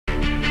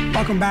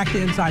Welcome back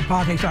to Inside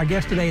Politics. Our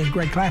guest today is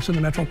Greg Claxton, the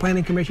Metro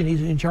Planning Commission.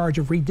 He's in charge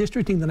of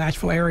redistricting the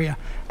Nashville area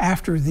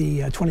after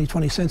the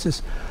 2020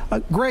 census.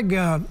 Greg,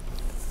 in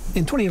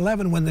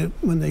 2011, when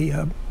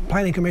the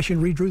Planning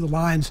Commission redrew the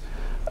lines,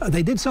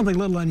 they did something a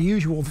little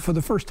unusual. For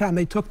the first time,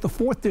 they took the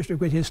 4th District,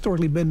 which had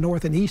historically been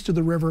north and east of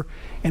the river,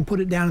 and put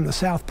it down in the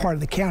south part of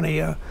the county.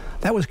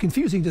 That was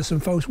confusing to some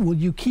folks. Will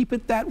you keep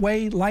it that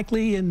way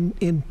likely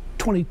in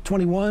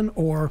 2021,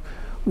 or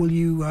will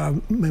you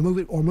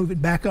move it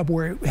back up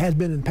where it has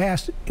been in the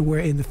past, where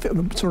in the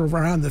sort of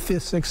around the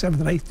 5th, 6th, 7th,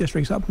 and 8th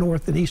districts up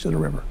north and east of the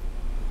river?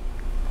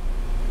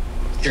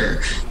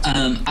 Sure.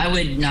 I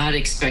would not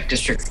expect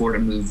District 4 to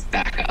move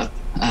back up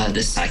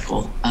this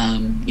cycle.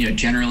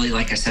 Generally,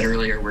 like I said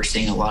earlier, we're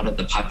seeing a lot of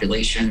the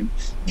population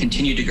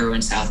continue to grow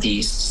in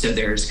Southeast, so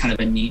there's kind of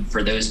a need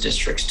for those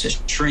districts to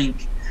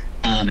shrink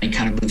and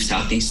kind of move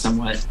Southeast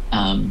somewhat.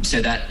 So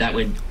that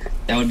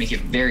would make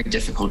it very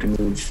difficult to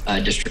move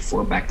District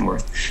 4 back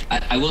north.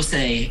 I will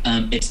say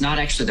it's not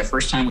actually the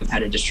first time we've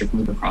had a district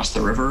move across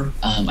the river.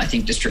 I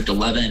think District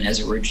 11,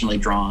 as originally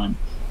drawn,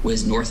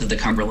 was north of the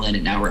Cumberland.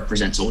 It now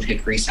represents Old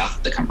Hickory south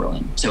of the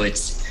Cumberland. So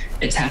it's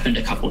happened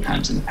a couple of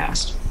times in the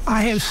past.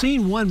 I have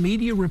seen one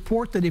media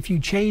report that if you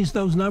change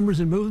those numbers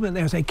and move them,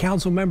 there's a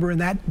council member in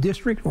that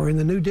district or in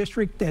the new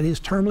district that is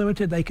term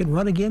limited, they can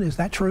run again. Is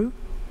that true?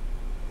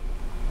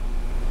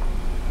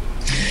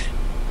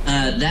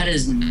 That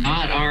is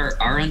not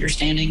our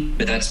understanding,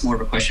 but that's more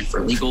of a question for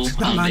legal. It's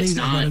not mine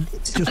either,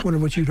 but just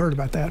wondered what you'd heard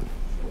about that.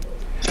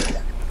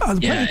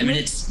 Yeah, I mean,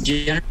 it's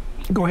generally...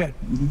 Go ahead.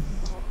 Mm-hmm.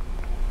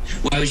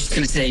 Well, I was just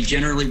going to say,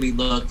 generally, we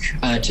look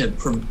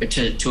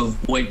to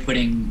avoid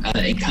putting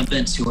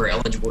incumbents who are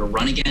eligible to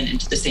run again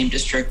into the same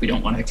district. We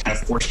don't want to kind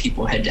of force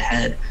people head to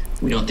head.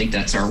 We don't think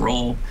that's our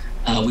role.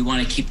 We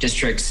want to keep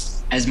districts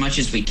as much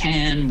as we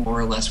can, more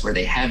or less where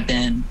they have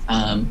been.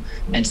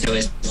 And so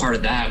as part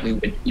of that, we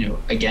would,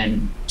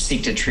 again,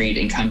 seek to treat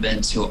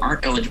incumbents who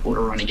aren't eligible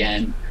to run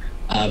again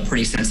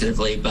pretty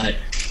sensitively. But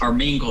our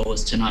main goal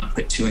is to not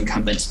put two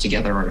incumbents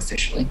together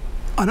artificially.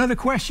 Another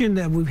question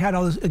that we've had,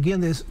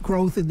 this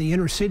growth in the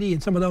inner city,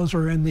 and some of those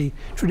are in the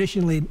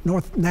traditionally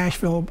North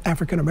Nashville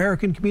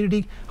African-American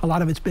community. A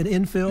lot of it's been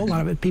infill. A lot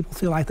of it, people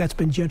feel like that's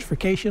been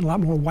gentrification, a lot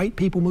more white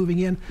people moving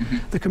in.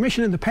 The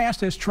commission in the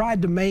past has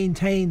tried to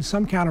maintain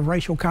some kind of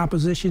racial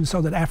composition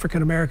so that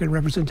African-American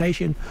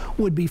representation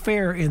would be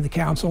fair in the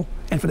council,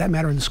 and for that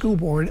matter in the school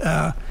board.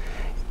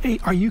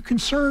 Are you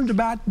concerned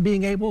about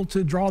being able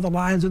to draw the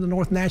lines in the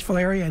North Nashville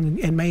area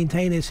and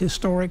maintain its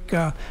historic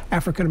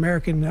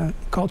African-American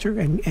culture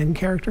and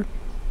character?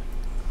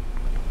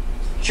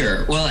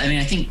 Sure. Well, I mean,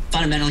 I think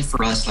fundamentally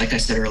for us, like I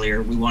said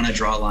earlier, we want to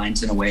draw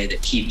lines in a way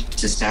that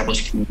keeps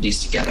established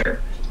communities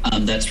together.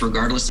 That's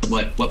regardless of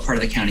what part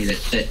of the county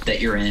that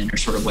you're in, or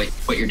sort of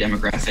what your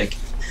demographic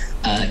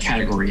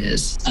category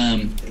is.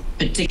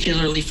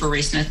 Particularly for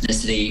race and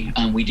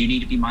ethnicity, we do need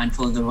to be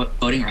mindful of the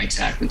Voting Rights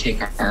Act. We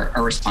take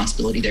our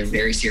responsibility there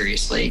very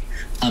seriously.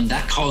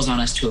 That calls on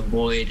us to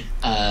avoid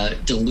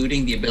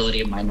diluting the ability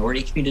of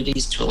minority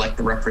communities to elect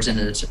the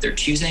representatives of their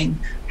choosing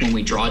when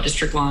we draw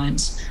district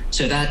lines.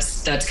 So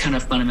that's kind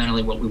of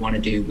fundamentally what we want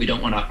to do. We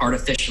don't want to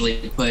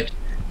artificially put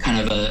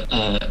kind of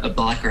a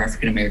Black or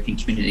African-American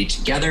community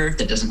together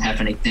that doesn't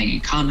have anything in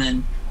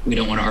common. We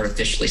don't want to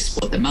artificially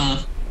split them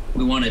up.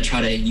 We want to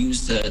try to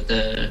use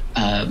the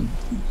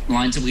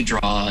lines that we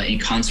draw in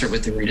concert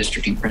with the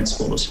redistricting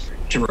principles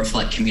to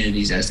reflect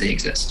communities as they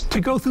exist. To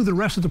go through the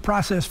rest of the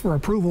process for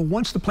approval,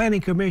 once the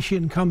Planning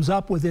Commission comes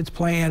up with its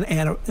plan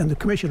and the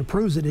Commission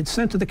approves it, it's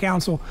sent to the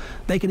Council.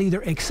 They can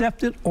either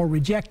accept it or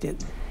reject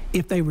it.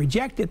 If they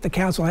reject it, the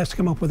Council has to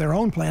come up with their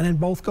own plan, and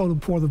both go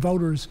before the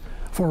voters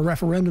for a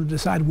referendum to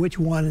decide which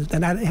one is,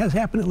 and that has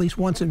happened at least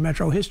once in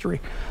Metro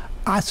history.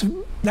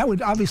 That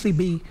would obviously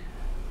be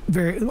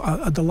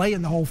a delay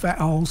in the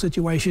whole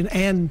situation,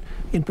 and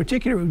in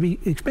particular it would be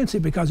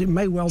expensive because it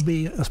may well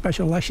be a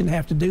special election to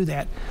have to do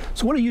that.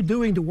 So what are you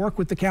doing to work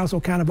with the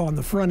council kind of on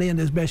the front end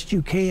as best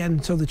you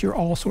can, so that you're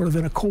all sort of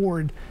in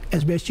accord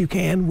as best you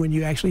can when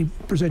you actually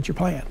present your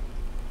plan?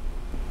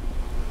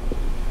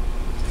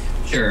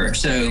 Sure.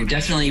 So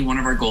definitely one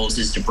of our goals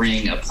is to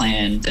bring a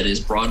plan that is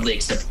broadly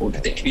acceptable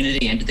to the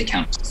community and to the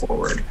council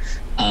forward.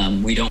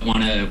 We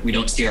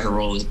don't see our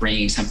role as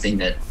bringing something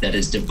that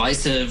is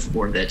divisive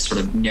or that sort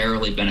of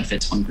narrowly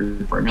benefits one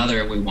group or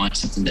another. We want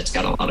something that's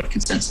got a lot of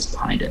consensus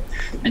behind it.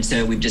 And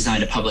so we've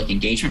designed a public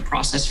engagement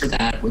process for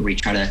that, where we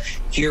try to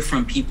hear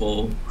from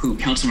people who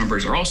council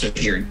members are also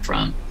hearing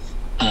from,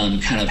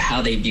 kind of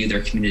how they view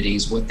their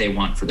communities, what they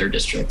want for their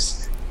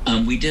districts.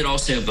 We did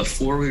also,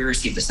 before we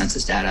received the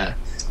census data,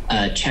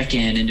 check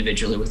in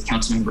individually with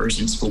council members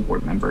and school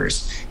board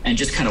members and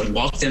just kind of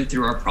walk them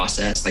through our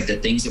process, like the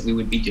things that we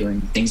would be doing,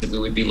 things that we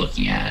would be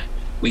looking at.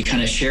 We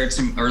kind of shared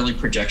some early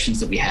projections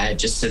that we had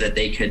just so that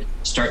they could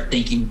start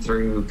thinking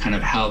through kind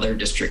of how their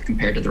district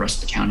compared to the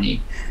rest of the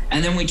county.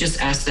 And then we just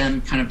asked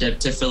them kind of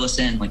to fill us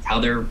in, like how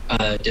their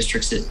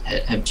districts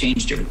have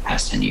changed over the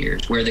past 10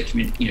 years, where the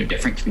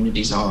different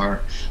communities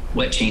are,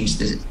 what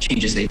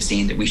changes they've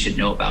seen that we should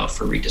know about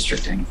for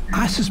redistricting.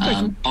 I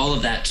suspect all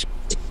of that.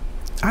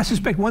 I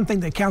suspect one thing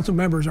that council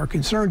members are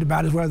concerned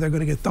about is whether they're going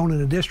to get thrown in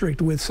a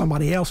district with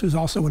somebody else who's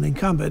also an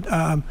incumbent.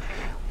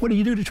 What do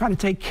you do to try to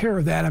take care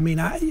of that? I mean,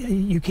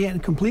 you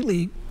can't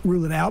completely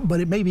rule it out, but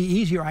it may be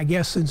easier, I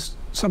guess, since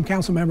some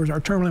council members are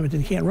term limited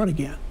and can't run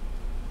again.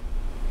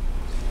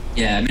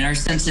 Yeah, I mean, our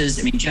sense is,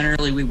 I mean,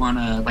 generally we want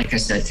to, like I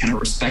said, kind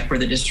of respect where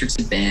the districts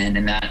have been,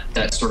 and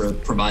that sort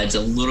of provides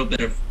a little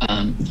bit of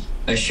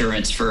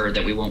assurance for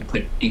that we won't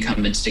put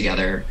incumbents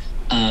together.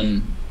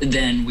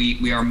 Then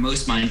we are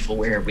most mindful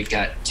where we've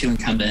got 2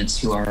 incumbents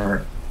who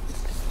are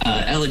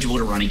eligible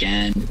to run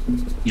again.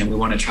 You know, we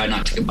want to try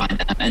not to combine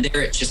them, and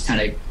there it's just kind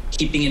of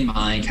keeping in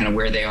mind kind of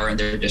where they are in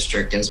their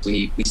district as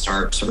we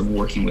start sort of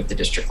working with the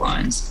district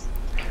lines.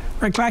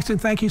 Right, Claxton,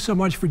 thank you so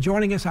much for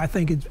joining us. I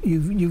think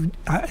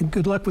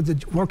good luck with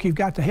the work you've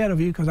got ahead of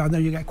you, because I know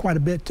you got quite a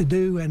bit to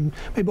do, and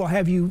maybe we'll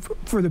have you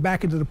further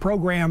back into the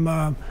program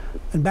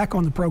and back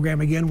on the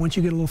program again once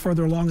you get a little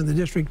further along in the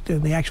district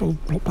and the actual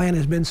plan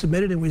has been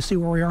submitted and we see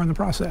where we are in the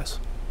process.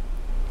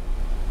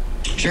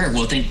 Sure.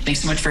 Well, thanks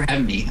so much for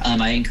having me.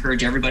 I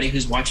encourage everybody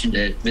who's watching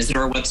to visit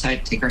our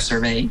website, take our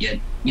survey, and get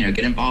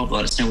involved.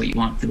 Let us know what you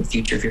want for the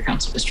future of your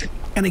council district.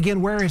 And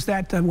again, where is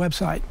that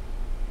website?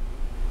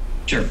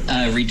 Sure.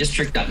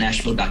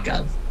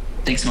 Redistrict.nashville.gov.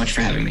 Thanks so much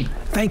for having me.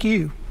 Thank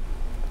you.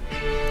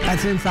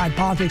 That's Inside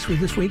Politics for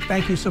this week.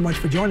 Thank you so much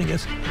for joining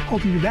us.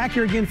 Hope you'll be back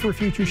here again for a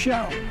future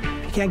show.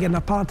 If you can't get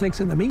enough politics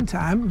in the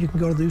meantime, you can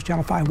go to the News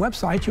Channel 5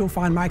 website. You'll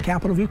find my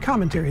Capitol View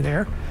commentary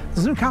there.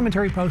 There's new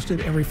commentary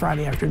posted every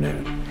Friday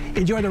afternoon.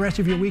 Enjoy the rest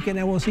of your weekend,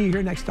 and we'll see you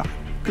here next time.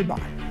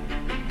 Goodbye.